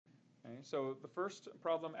Okay, so the first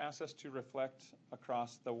problem asks us to reflect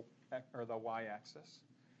across the y-axis.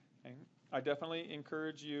 Okay. I definitely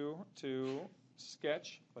encourage you to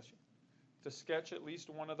sketch at least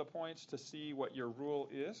one of the points to see what your rule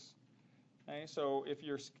is. Okay, so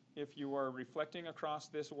if you are reflecting across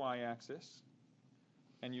this y-axis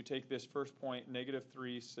and you take this first point,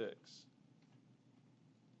 -3, 6.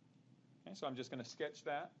 Okay, so I'm just going to sketch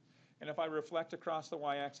that. And if I reflect across the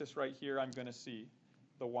y-axis right here, I'm going to see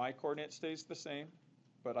the y-coordinate stays the same,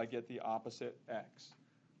 but I get the opposite x.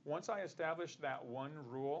 Once I establish that one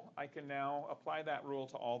rule, I can now apply that rule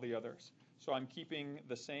to all the others. So I'm keeping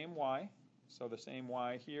the same y, so the same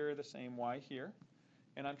y here, the same y here,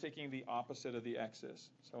 and I'm taking the opposite of the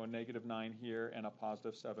x's, so a -9 here and a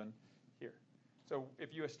 +7 here. So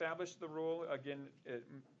if you establish the rule, again, it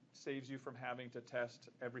saves you from having to test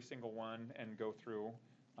every single one and go through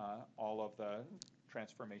all of the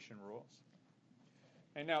transformation rules.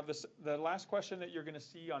 And now the last question that you're going to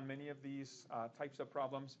see on many of these types of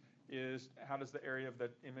problems is how does the area of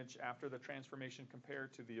the image after the transformation compare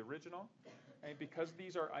to the original? And because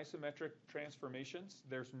these are isometric transformations,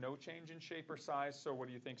 there's no change in shape or size, so what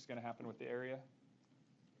do you think is going to happen with the area?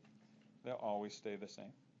 They'll always stay the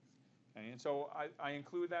same. Okay, and so I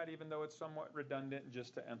include that even though it's somewhat redundant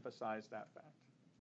just to emphasize that fact.